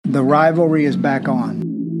The rivalry is back on.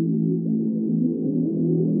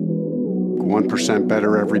 1%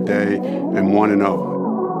 better every day and 1-0.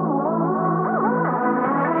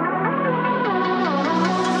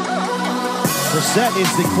 Brissett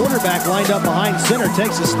is the quarterback lined up behind center,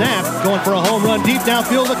 takes a snap, going for a home run deep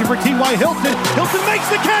downfield, looking for T.Y. Hilton. Hilton makes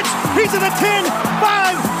the catch. He's at the 10,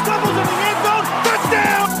 5, stumbles in the end zone,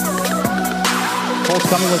 touchdown! Colts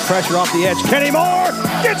coming with pressure off the edge. Kenny Moore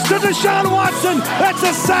gets to Deshaun Watson. That's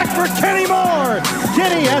a sack for Kenny Moore.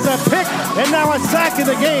 Kenny has a pick and now a sack in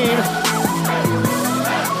the game.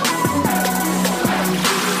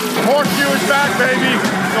 The horseshoe is back, baby.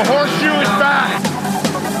 The horseshoe is back.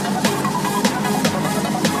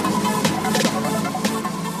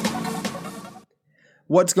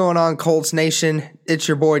 What's going on, Colts Nation? It's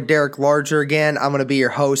your boy Derek Larger again. I'm going to be your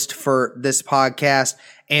host for this podcast.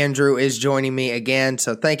 Andrew is joining me again,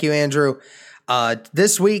 so thank you, Andrew.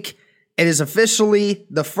 This week, it is officially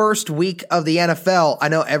the first week of the NFL. I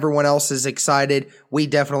know everyone else is excited. We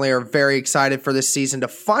definitely are very excited for this season to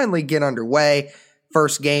finally get underway.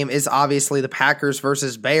 First game is obviously the Packers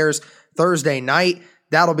versus Bears Thursday night.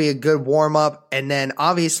 That'll be a good warm-up. And then,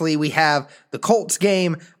 obviously, we have the Colts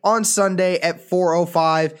game on Sunday at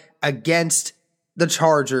 4:05 against the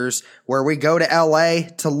Chargers, where we go to LA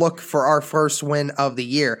to look for our first win of the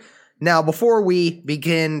year. Now, before we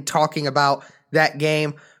begin talking about that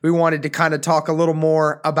game, we wanted to kind of talk a little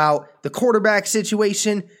more about the quarterback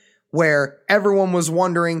situation, where everyone was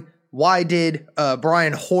wondering, why did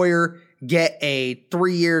Brian Hoyer get a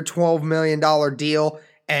 3-year, $12 million deal?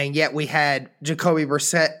 And yet we had Jacoby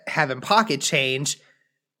Brissett having pocket change.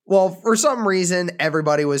 Well, for some reason,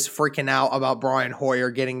 everybody was freaking out about Brian Hoyer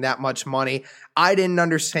getting that much money. I didn't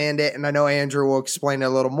understand it, and I know Andrew will explain it a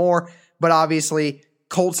little more. But obviously,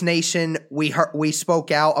 Colts Nation, we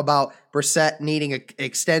spoke out about Brissett needing an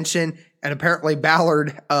extension, and apparently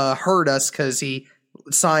Ballard heard us because he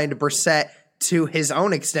signed Brissett to his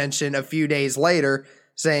own extension a few days later,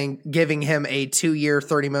 giving him a 2-year,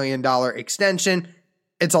 $30 million extension.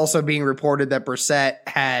 It's also being reported that Brissett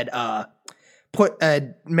had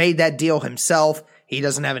made that deal himself. He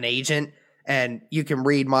doesn't have an agent, and you can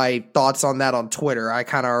read my thoughts on that on Twitter. I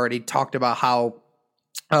kind of already talked about how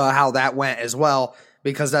that went as well,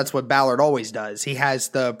 because that's what Ballard always does. He has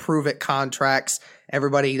the prove-it contracts.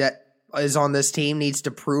 Everybody that is on this team needs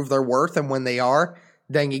to prove their worth, and when they are,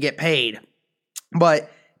 then you get paid.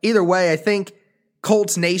 But either way, I think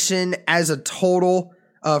Colts Nation as a total,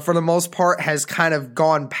 for the most part, has kind of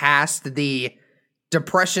gone past the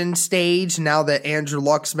depression stage now that Andrew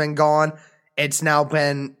Luck's been gone. It's now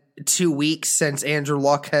been 2 weeks since Andrew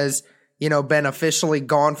Luck has, been officially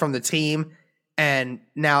gone from the team. And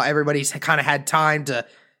now everybody's kind of had time to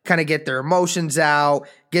kind of get their emotions out,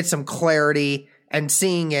 get some clarity, and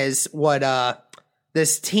seeing as what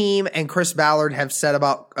this team and Chris Ballard have said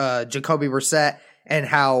about Jacoby Brissett and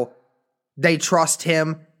how they trust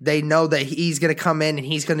him. They know that he's going to come in and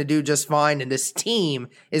he's going to do just fine, and this team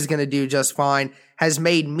is going to do just fine, has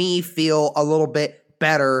made me feel a little bit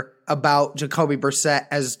better about Jacoby Brissett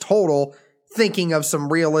as total, thinking of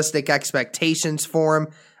some realistic expectations for him,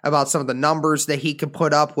 about some of the numbers that he could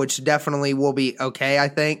put up, which definitely will be okay, I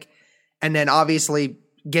think. And then obviously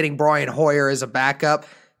getting Brian Hoyer as a backup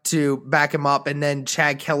to back him up, and then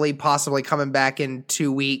Chad Kelly possibly coming back in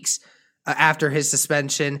 2 weeks after his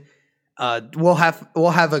suspension. We'll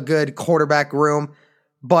have a good quarterback room.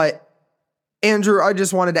 But Andrew, I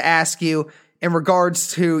just wanted to ask you, in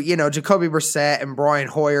regards to, Jacoby Brissett and Brian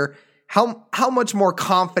Hoyer, how much more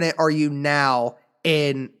confident are you now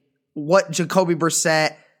in what Jacoby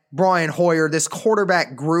Brissett, Brian Hoyer, this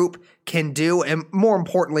quarterback group can do? And more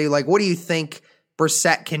importantly, what do you think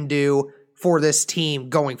Brissett can do for this team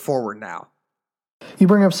going forward now? You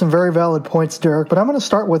bring up some very valid points, Derek, but I'm going to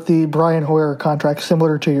start with the Brian Hoyer contract,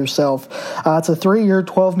 similar to yourself. It's a 3-year,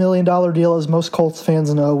 $12 million deal, as most Colts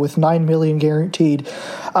fans know, with $9 million guaranteed.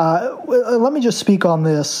 Let me just speak on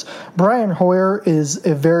this. Brian Hoyer is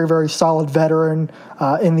a very, very solid veteran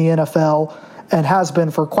in the NFL and has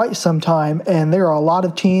been for quite some time, and there are a lot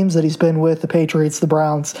of teams that he's been with, the Patriots, the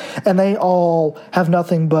Browns, and they all have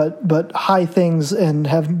nothing but high things and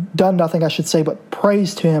have done nothing, I should say, but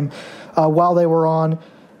praised him while they were on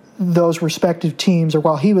those respective teams, or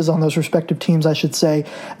while he was on those respective teams, I should say.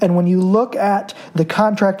 And when you look at the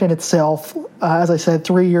contract in itself, as I said,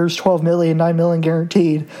 3 years, $12 million, $9 million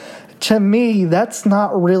guaranteed, to me, that's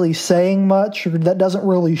not really saying much, or that doesn't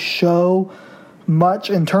really show much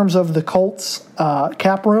in terms of the Colts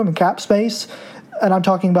cap room and cap space. And I'm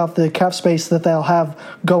talking about the cap space that they'll have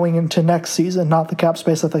going into next season, not the cap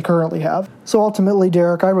space that they currently have. So ultimately,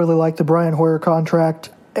 Derek, I really like the Brian Hoyer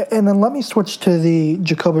contract. And then let me switch to the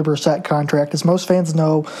Jacoby Brissett contract. As most fans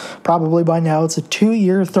know, probably by now, it's a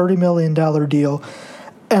 2-year, $30 million deal.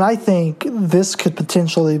 And I think this could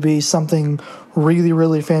potentially be something really,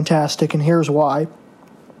 really fantastic, and here's why.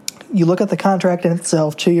 You look at the contract in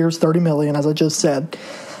itself, 2 years, $30 million, as I just said,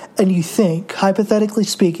 and you think, hypothetically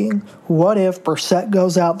speaking, what if Brissett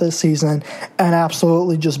goes out this season and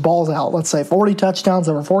absolutely just balls out? Let's say 40 touchdowns,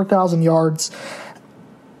 over 4,000 yards,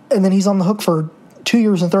 and then he's on the hook for 2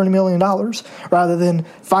 years and $30 million rather than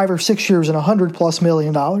 5 or 6 years and $100+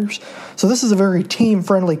 million. So this is a very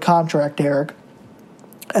team-friendly contract, Eric.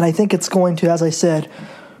 And I think it's going to, as I said,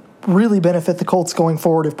 really benefit the Colts going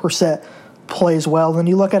forward if Brissett plays well. And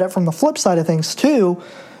you look at it from the flip side of things, too,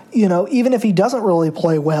 even if he doesn't really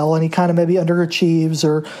play well and he kind of maybe underachieves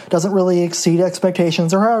or doesn't really exceed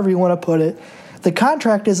expectations or however you want to put it, the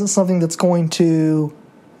contract isn't something that's going to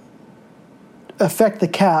affect the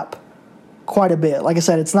cap quite a bit. Like I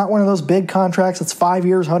said, it's not one of those big contracts. It's 5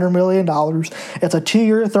 years, $100 million. It's a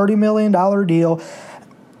 2-year, $30 million deal.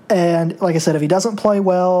 And like I said, if he doesn't play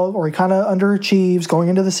well or he kind of underachieves going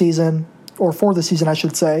into the season, or for the season, I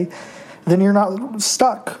should say, then you're not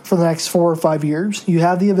stuck for the next 4 or 5 years. You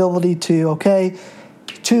have the ability to,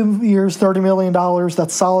 2 years, $30 million,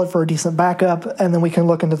 that's solid for a decent backup, and then we can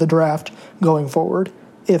look into the draft going forward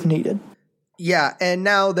if needed. Yeah, and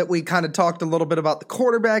now that we kind of talked a little bit about the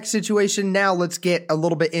quarterback situation, now let's get a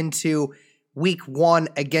little bit into week 1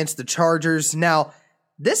 against the Chargers. Now,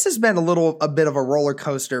 this has been a bit of a roller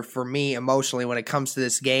coaster for me emotionally when it comes to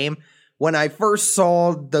this game. When I first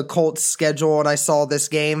saw the Colts schedule and I saw this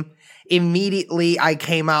game, immediately I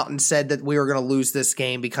came out and said that we were going to lose this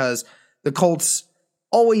game because the Colts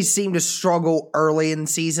always seem to struggle early in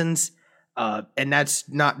seasons. And that's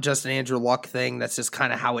not just an Andrew Luck thing. That's just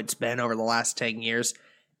kind of how it's been over the last 10 years.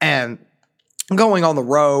 And going on the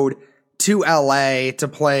road to LA to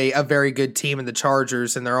play a very good team in the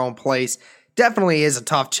Chargers in their own place definitely is a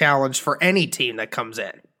tough challenge for any team that comes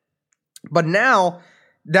in. But now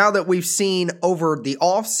that we've seen over the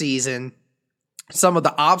offseason some of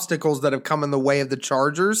the obstacles that have come in the way of the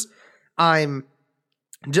Chargers, I'm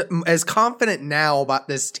as confident now about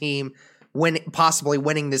this team possibly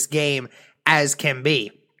winning this game as can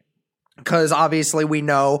be. Because obviously we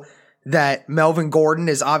know that Melvin Gordon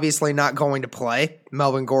is obviously not going to play.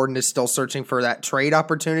 Melvin Gordon is still searching for that trade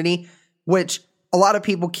opportunity, which a lot of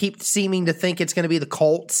people keep seeming to think it's going to be the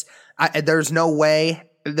Colts. There's no way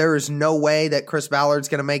that Chris Ballard's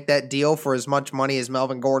going to make that deal for as much money as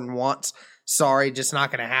Melvin Gordon wants. Sorry, just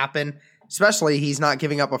not going to happen. Especially he's not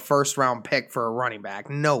giving up a first-round pick for a running back.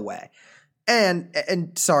 No way. And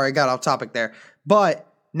sorry, I got off topic there.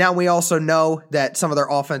 But now we also know that some of their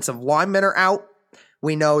offensive linemen are out.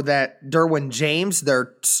 We know that Derwin James,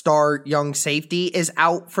 their star young safety, is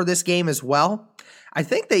out for this game as well. I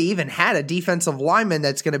think they even had a defensive lineman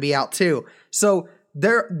that's going to be out too. So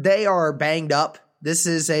they are banged up. This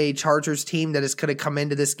is a Chargers team that is going to come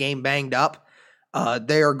into this game banged up.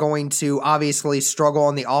 They are going to obviously struggle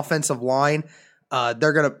on the offensive line.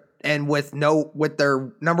 They're going to, and with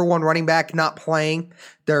their number one running back not playing,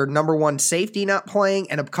 their number one safety not playing,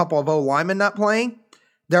 and a couple of O-linemen not playing,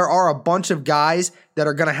 there are a bunch of guys that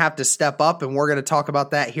are going to have to step up, and we're going to talk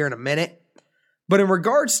about that here in a minute. But in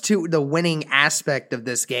regards to the winning aspect of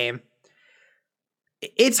this game,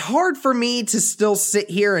 it's hard for me to still sit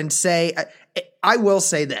here and say, I will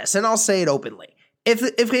say this, and I'll say it openly.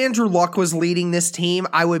 If Andrew Luck was leading this team,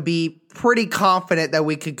 I would be pretty confident that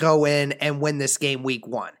we could go in and win this game week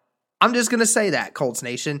 1. I'm just going to say that, Colts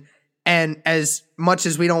Nation. And as much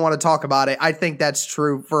as we don't want to talk about it, I think that's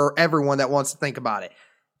true for everyone that wants to think about it.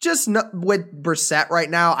 Just with Brissett right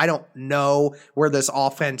now, I don't know where this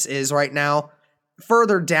offense is right now.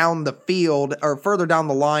 Further down the field or further down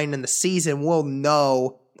the line in the season, we'll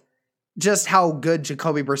know just how good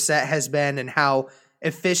Jacoby Brissett has been and how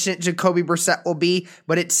efficient Jacoby Brissett will be,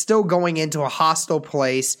 but it's still going into a hostile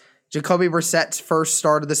place. Jacoby Brissett's first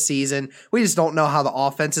start of the season. We just don't know how the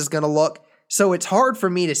offense is going to look. So it's hard for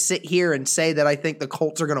me to sit here and say that I think the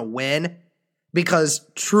Colts are going to win because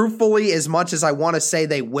truthfully, as much as I want to say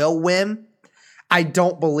they will win, I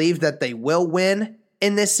don't believe that they will win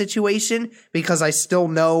in this situation because I still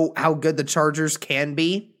know how good the Chargers can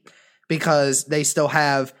be because they still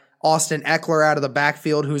have Austin Eckler out of the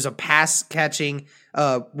backfield, who's a pass-catching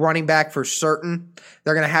running back for certain.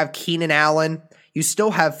 They're going to have Keenan Allen. You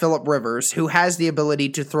still have Phillip Rivers, who has the ability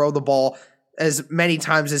to throw the ball as many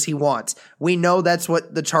times as he wants. We know that's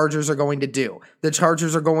what the Chargers are going to do. The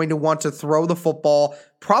Chargers are going to want to throw the football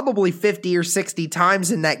probably 50 or 60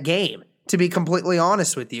 times in that game, to be completely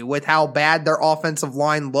honest with you, with how bad their offensive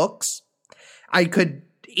line looks. I could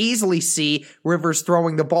easily see Rivers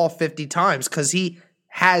throwing the ball 50 times because he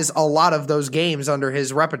has a lot of those games under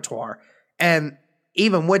his repertoire. And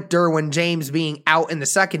even with Derwin James being out in the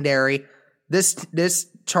secondary, this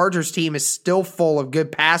Chargers team is still full of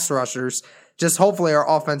good pass rushers. Just hopefully our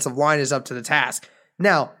offensive line is up to the task.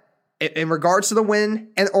 Now, in regards to the win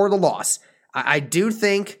or the loss, I do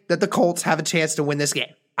think that the Colts have a chance to win this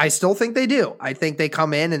game. I still think they do. I think they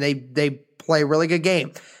come in and they play a really good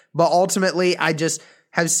game. But ultimately, I just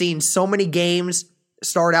have seen so many games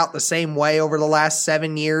start out the same way over the last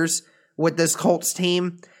 7 years with this Colts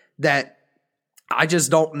team that I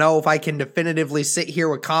just don't know if I can definitively sit here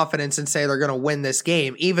with confidence and say they're going to win this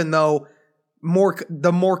game, even though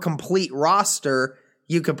the more complete roster,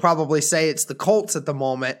 you could probably say it's the Colts at the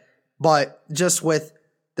moment. But just with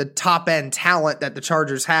the top end talent that the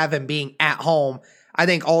Chargers have and being at home, I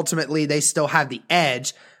think ultimately they still have the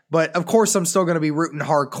edge. But of course, I'm still going to be rooting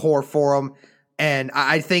hardcore for them. And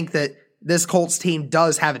I think that this Colts team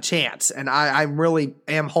does have a chance. And I really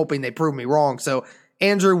am hoping they prove me wrong. So,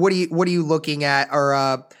 Andrew, what are you looking at?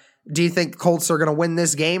 Or do you think the Colts are going to win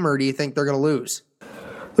this game, or do you think they're going to lose?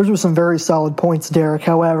 Those were some very solid points, Derek.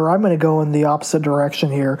 However, I'm going to go in the opposite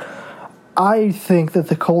direction here. I think that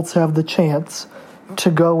the Colts have the chance to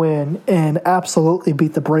go in and absolutely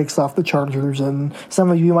beat the brakes off the Chargers. And some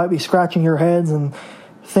of you might be scratching your heads and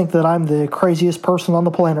think that I'm the craziest person on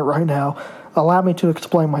the planet right now. Allow me to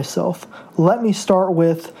explain myself. Let me start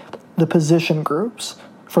with the position groups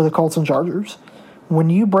for the Colts and Chargers. When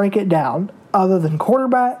you break it down, other than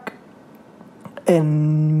quarterback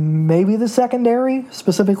and maybe the secondary,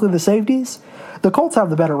 specifically the safeties, the Colts have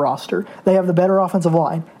the better roster. They have the better offensive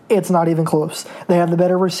line. It's not even close. They have the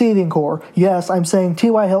better receiving core. Yes, I'm saying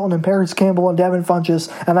T.Y. Hilton and Paris Campbell and Devin Funchess,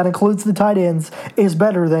 and that includes the tight ends, is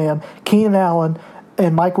better than Keenan Allen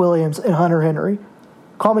and Mike Williams and Hunter Henry.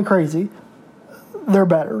 Call me crazy. They're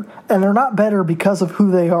better. And they're not better because of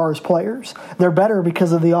who they are as players. They're better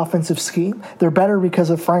because of the offensive scheme. They're better because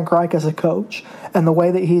of Frank Reich as a coach and the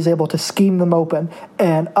way that he's able to scheme them open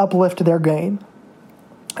and uplift their game.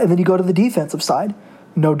 And then you go to the defensive side.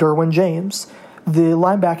 No Derwin James. The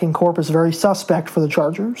linebacking corp is very suspect for the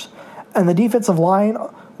Chargers. And the defensive line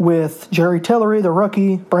with Jerry Tillery, the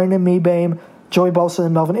rookie, Brandon Mebane, Joey Bosa,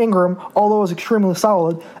 and Melvin Ingram, although is extremely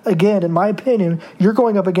solid, again, in my opinion, you're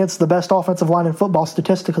going up against the best offensive line in football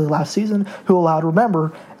statistically last season, who allowed,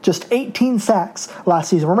 remember, just 18 sacks last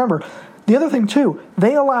season. Remember, the other thing, too,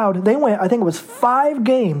 they went, I think it was 5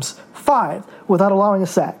 games, without allowing a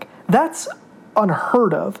sack. That's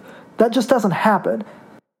unheard of. That just doesn't happen.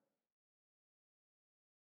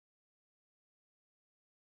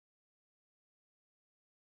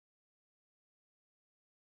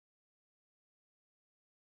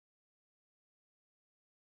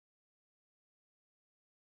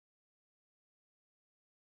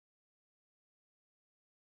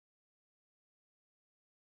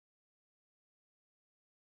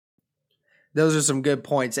 Those are some good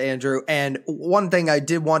points, Andrew. And one thing I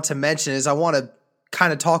did want to mention is I want to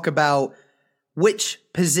kind of talk about which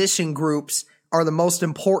position groups are the most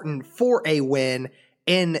important for a win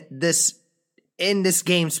in this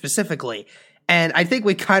game specifically. And I think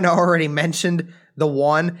we kind of already mentioned the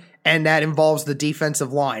one, and that involves the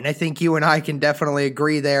defensive line. I think you and I can definitely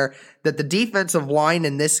agree there that the defensive line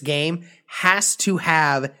in this game has to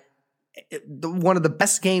have one of the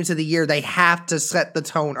best games of the year. They have to set the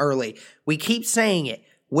tone early. We keep saying it.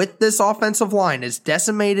 With this offensive line, as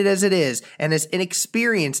decimated as it is and as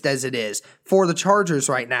inexperienced as it is for the Chargers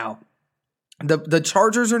right now, the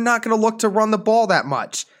Chargers are not going to look to run the ball that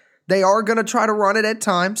much. They are going to try to run it at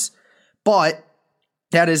times, but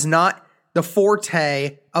that is not the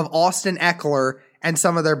forte of Austin Ekeler and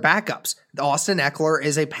some of their backups. Austin Ekeler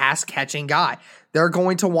is a pass-catching guy. They're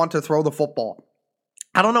going to want to throw the football.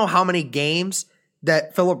 I don't know how many games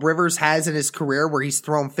that Phillip Rivers has in his career where he's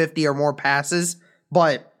thrown 50 or more passes,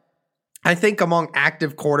 but I think among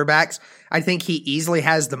active quarterbacks, I think he easily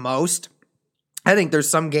has the most. I think there's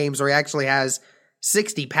some games where he actually has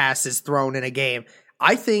 60 passes thrown in a game.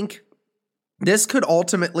 I think this could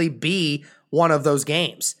ultimately be one of those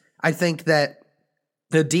games. I think that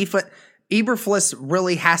the defense, Eberflus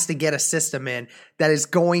really has to get a system in that is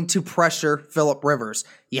going to pressure Phillip Rivers.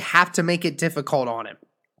 You have to make it difficult on him.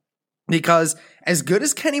 Because as good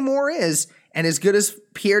as Kenny Moore is, and as good as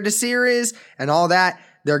Pierre Desir is, and all that,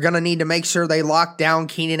 they're going to need to make sure they lock down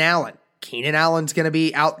Keenan Allen. Keenan Allen's going to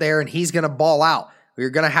be out there, and he's going to ball out. You're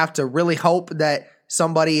going to have to really hope that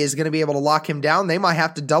somebody is going to be able to lock him down. They might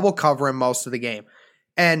have to double cover him most of the game.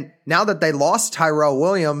 And now that they lost Tyrell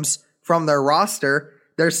Williams from their roster,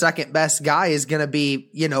 their second best guy is going to be,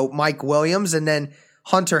 Mike Williams. And then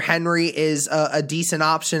Hunter Henry is a decent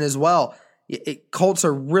option as well. Colts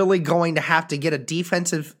are really going to have to get a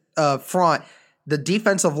defensive front. The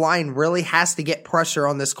defensive line really has to get pressure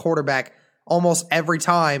on this quarterback almost every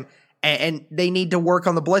time, and they need to work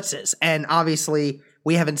on the blitzes. And obviously,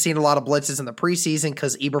 we haven't seen a lot of blitzes in the preseason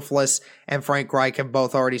because Eberflus and Frank Reich have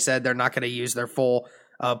both already said they're not going to use their full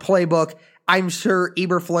playbook. I'm sure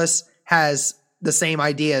Eberflus has the same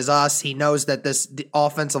idea as us. He knows that this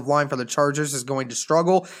offensive line for the Chargers is going to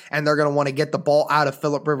struggle, and they're going to want to get the ball out of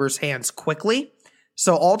Phillip Rivers' hands quickly.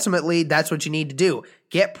 So ultimately, that's what you need to do.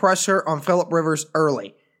 Get pressure on Phillip Rivers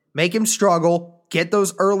early. Make him struggle. Get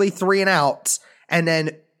those early 3-and-outs, and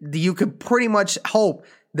then you could pretty much hope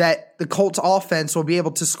that the Colts offense will be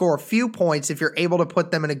able to score a few points if you're able to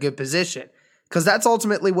put them in a good position. Because that's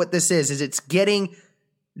ultimately what this is it's getting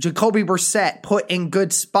Jacoby Brissett put in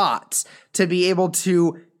good spots to be able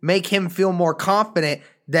to make him feel more confident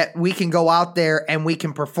that we can go out there and we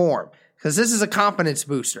can perform. Because this is a confidence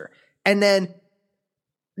booster. And then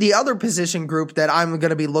the other position group that I'm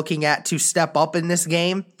going to be looking at to step up in this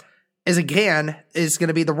game is going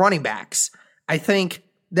to be the running backs. I think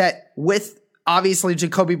that with obviously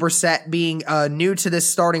Jacoby Brissett being new to this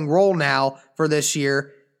starting role now for this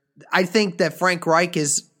year, I think that Frank Reich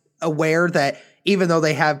is aware that even though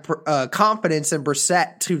they have confidence in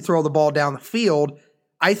Brissett to throw the ball down the field,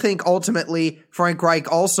 I think ultimately Frank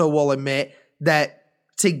Reich also will admit that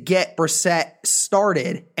to get Brissett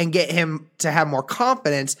started and get him to have more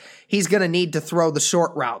confidence, he's going to need to throw the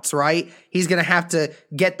short routes, right? He's going to have to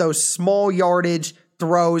get those small yardage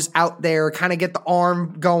throws out there, kind of get the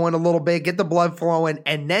arm going a little bit, get the blood flowing,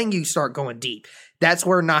 and then you start going deep. That's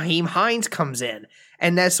where Nyheim Hines comes in.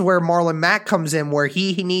 And that's where Marlon Mack comes in, where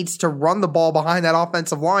he needs to run the ball behind that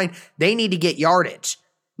offensive line. They need to get yardage.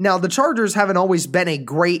 Now, the Chargers haven't always been a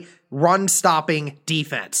great run-stopping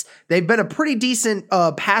defense. They've been a pretty decent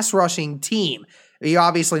pass-rushing team. You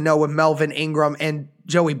obviously know with Melvin Ingram and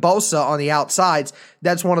Joey Bosa on the outsides,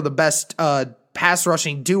 that's one of the best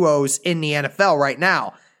pass-rushing duos in the NFL right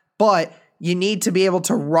now. But you need to be able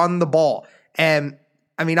to run the ball. And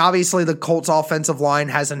I mean, obviously the Colts offensive line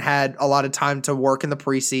hasn't had a lot of time to work in the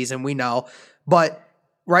preseason, we know. But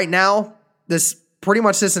right now, this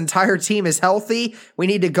entire team is healthy. We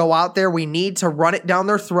need to go out there. We need to run it down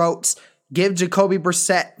their throats, give Jacoby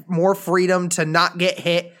Brissett more freedom to not get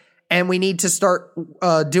hit, and we need to start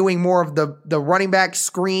doing more of the running back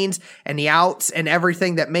screens and the outs and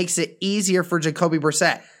everything that makes it easier for Jacoby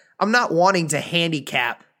Brissett. I'm not wanting to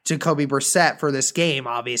handicap Jacoby Brissett for this game,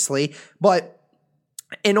 obviously, but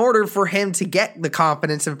in order for him to get the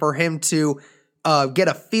confidence and for him to get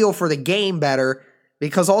a feel for the game better,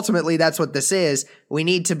 because ultimately that's what this is, we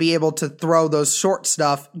need to be able to throw those short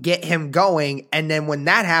stuff, get him going, and then when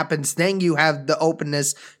that happens, then you have the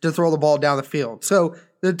openness to throw the ball down the field. So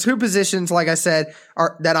the two positions, like I said,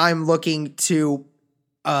 are that I'm looking to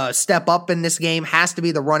step up in this game has to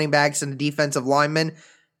be the running backs and the defensive linemen.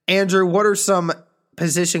 Andrew, what are some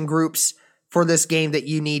position groups for this game that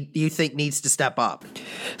you think needs to step up?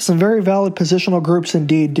 Some very valid positional groups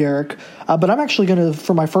indeed, Derek. But I'm actually going to,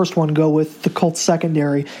 for my first one, go with the Colts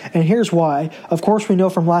secondary. And here's why. Of course, we know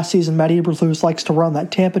from last season, Matt Eberflus likes to run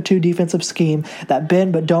that Tampa 2 defensive scheme, that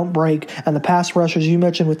bend but don't break, and the pass rush, as you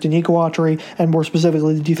mentioned, with Danico Autry, and more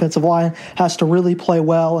specifically the defensive line, has to really play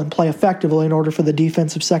well and play effectively in order for the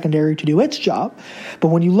defensive secondary to do its job. But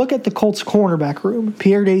when you look at the Colts cornerback room,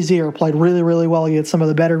 Pierre Desir played really, really well against some of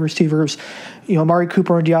the better receivers. Amari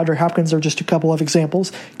Cooper and DeAndre Hopkins are just a couple of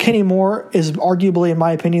examples. Kenny Moore is arguably, in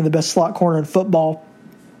my opinion, the best slot corner in football.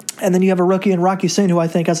 And then you have a rookie in Rocky Sin, who I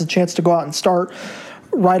think has a chance to go out and start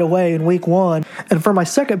right away in week one. And for my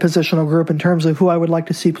second positional group, in terms of who I would like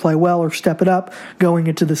to see play well or step it up going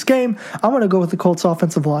into this game, I'm going to go with the Colts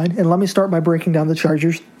offensive line. And let me start by breaking down the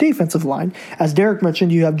Chargers defensive line. As Derek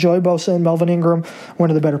mentioned, you have Joey Bosa and Melvin Ingram, one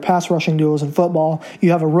of the better pass rushing duos in football.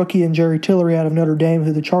 You have a rookie in Jerry Tillery out of Notre Dame,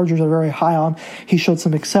 who the Chargers are very high on. He showed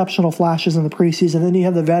some exceptional flashes in the preseason. And then you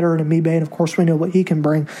have the veteran in Me Bain. Of course, we know what he can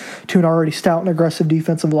bring to an already stout and aggressive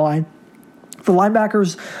defensive line. The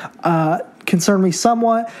linebackers concern me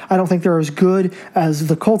somewhat. I don't think they're as good as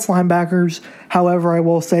the Colts linebackers. However, I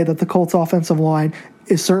will say that the Colts offensive line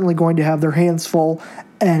is certainly going to have their hands full.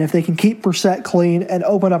 And if they can keep Brissett clean and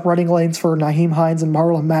open up running lanes for Nyheim Hines and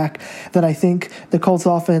Marlon Mack, then I think the Colts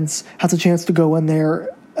offense has a chance to go in there,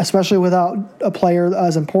 especially without a player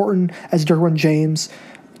as important as Derwin James,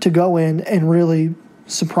 to go in and really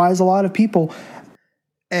surprise a lot of people.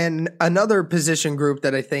 And another position group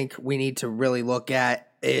that I think we need to really look at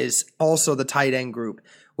is also the tight end group.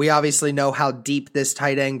 We obviously know how deep this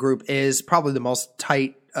tight end group is, probably the most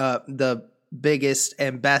tight, the biggest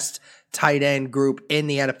and best tight end group in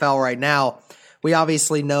the NFL right now. We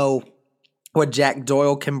obviously know what Jack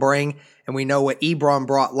Doyle can bring, and we know what Ebron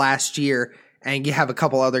brought last year, and you have a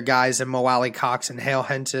couple other guys in Mo Alley-Cox and Hale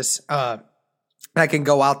Hentis that can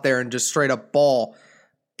go out there and just straight up ball.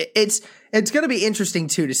 It's going to be interesting,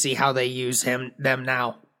 too, to see how they use them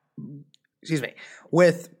now. Excuse me.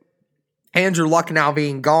 With Andrew Luck now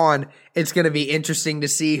being gone, it's going to be interesting to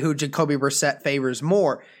see who Jacoby Brissett favors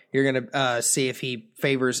more. You're going to see if he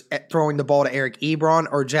favors throwing the ball to Eric Ebron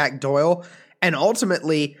or Jack Doyle. And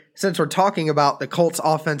ultimately, since we're talking about the Colts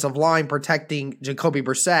offensive line protecting Jacoby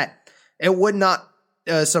Brissett, it would not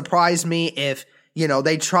surprise me if,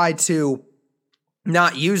 they tried to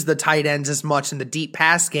not use the tight ends as much in the deep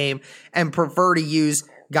pass game and prefer to use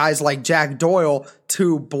guys like Jack Doyle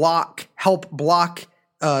to help block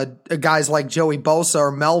guys like Joey Bosa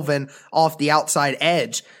or Melvin off the outside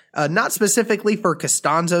edge. Not specifically for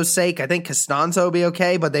Costanzo's sake. I think Costanzo will be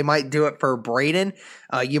okay, but they might do it for Braden.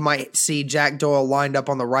 You might see Jack Doyle lined up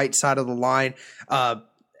on the right side of the line,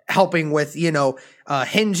 helping with,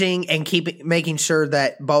 hinging and making sure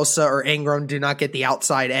that Bosa or Ingram do not get the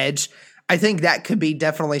outside edge. I think that could be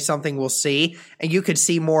definitely something we'll see. And you could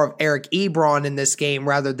see more of Eric Ebron in this game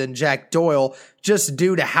rather than Jack Doyle, just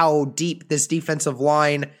due to how deep this defensive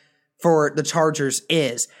line for the Chargers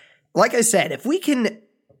is. Like I said, if we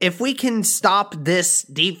can stop this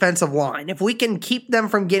defensive line, if we can keep them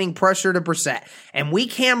from getting pressure to Brissett, and we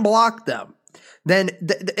can block them, then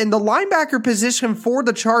and the linebacker position for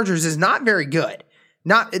the Chargers is not very good.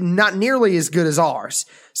 Not nearly as good as ours.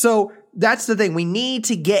 So that's the thing. We need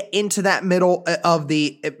to get into that middle of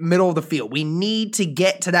the field. We need to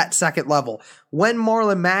get to that second level. When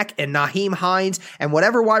Marlon Mack and Nyheim Hines and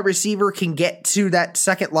whatever wide receiver can get to that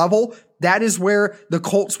second level, that is where the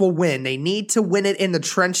Colts will win. They need to win it in the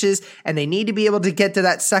trenches, and they need to be able to get to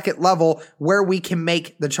that second level where we can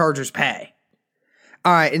make the Chargers pay.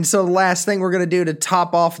 All right, and so the last thing we're going to do to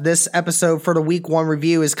top off this episode for the Week 1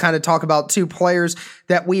 review is kind of talk about two players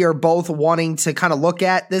that we are both wanting to kind of look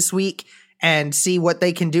at this week and see what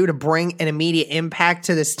they can do to bring an immediate impact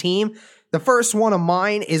to this team. The first one of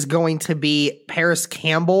mine is going to be Paris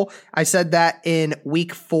Campbell. I said that in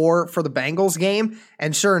Week 4 for the Bengals game,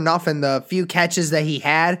 and sure enough, in the few catches that he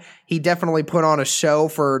had, he definitely put on a show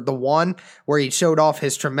for the one where he showed off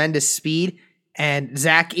his tremendous speed. And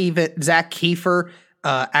Zach Kiefer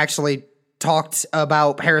actually talked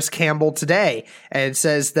about Paris Campbell today and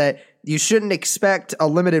says that you shouldn't expect a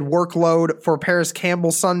limited workload for Paris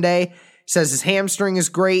Campbell Sunday. Says his hamstring is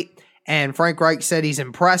great, and Frank Reich said he's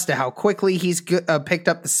impressed at how quickly he's picked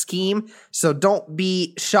up the scheme, so don't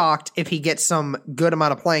be shocked if he gets some good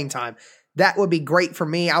amount of playing time. That would be great for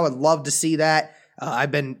me. I would love to see that.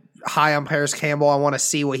 I've been high on Paris Campbell. I want to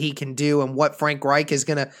see what he can do and how Frank Reich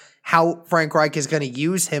is going to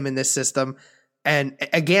use him in this system. And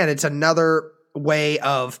again, it's another way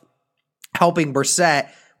of helping Brissett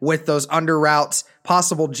with those under routes,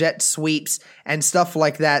 possible jet sweeps, and stuff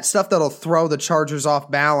like that. Stuff that'll throw the Chargers off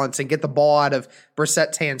balance and get the ball out of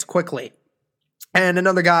Brissett's hands quickly. And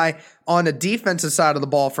another guy on the defensive side of the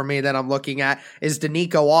ball for me that I'm looking at is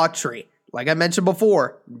Denico Autry. Like I mentioned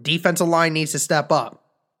before, defensive line needs to step up.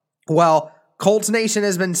 Well, Colts Nation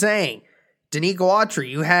has been saying, Denico Autry,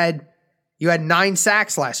 you had 9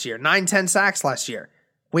 sacks last year, 10 sacks last year.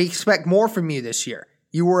 We expect more from you this year.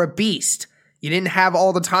 You were a beast. You didn't have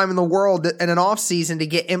all the time in the world in an offseason to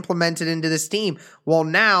get implemented into this team. Well,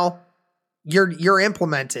 now you're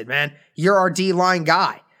implemented, man. You're our D-line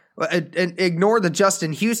guy. And ignore the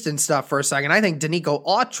Justin Houston stuff for a second. I think Denico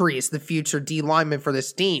Autry is the future D-lineman for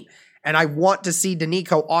this team. And I want to see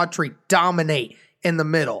Denico Autry dominate in the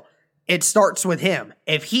middle. It starts with him.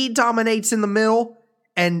 If he dominates in the middle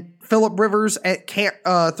and Phillip Rivers can't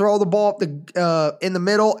throw the ball in the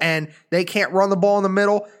middle and they can't run the ball in the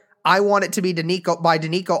middle, I want it to be Denico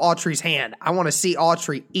Autry's hand. I want to see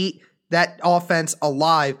Autry eat that offense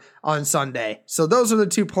alive on Sunday. So those are the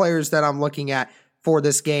two players that I'm looking at for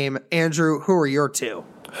this game. Andrew, who are your two?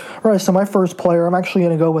 All right, so my first player, I'm actually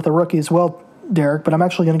going to go with a rookie as well, Derek, but I'm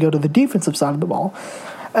actually going to go to the defensive side of the ball.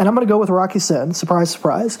 And I'm going to go with Rocky Sin. Surprise,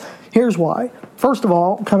 surprise. Here's why. First of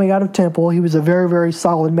all, coming out of Temple, he was a very, very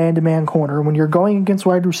solid man-to-man corner. When you're going against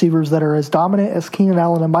wide receivers that are as dominant as Keenan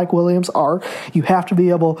Allen and Mike Williams are, you have to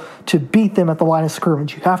be able to beat them at the line of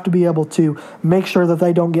scrimmage. You have to be able to make sure that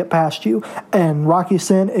they don't get past you. And Rocky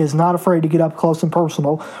Sin is not afraid to get up close and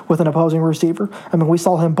personal with an opposing receiver. I mean, we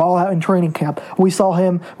saw him ball out in training camp. We saw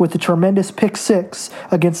him with the tremendous pick six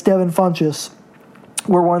against Devin Funchess,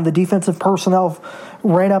 where one of the defensive personnel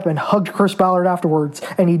ran up and hugged Chris Ballard afterwards.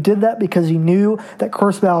 And he did that because he knew that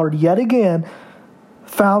Chris Ballard, yet again,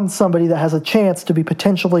 found somebody that has a chance to be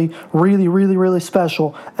potentially really, really, really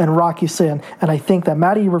special and Rock Ya-Sin. And I think that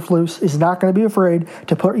Matt Eberflus is not going to be afraid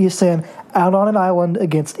to put Ya-Sin out on an island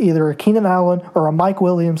against either a Keenan Allen or a Mike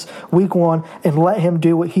Williams week 1 and let him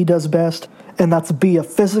do what he does best. And that's be a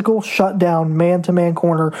physical, shutdown, man-to-man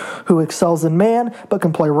corner who excels in man but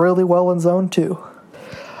can play really well in zone too.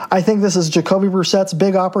 I think this is Jacoby Brissett's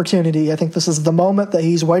big opportunity. I think this is the moment that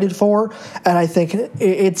he's waited for, and I think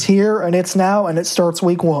it's here and it's now, and it starts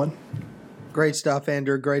week 1. Great stuff,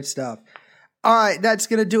 Andrew. Great stuff. All right, that's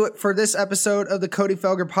going to do it for this episode of the Cody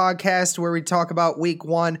Felger podcast where we talk about week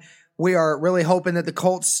 1. We are really hoping that the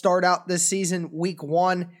Colts start out this season week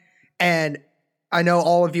 1, and I know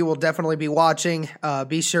all of you will definitely be watching.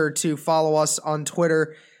 Be sure to follow us on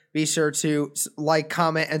Twitter. Be sure to like,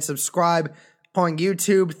 comment, and subscribe on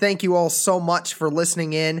YouTube. Thank you all so much for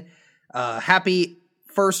listening in. Happy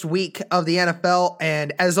first week of the NFL,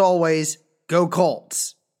 and as always, go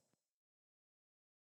Colts.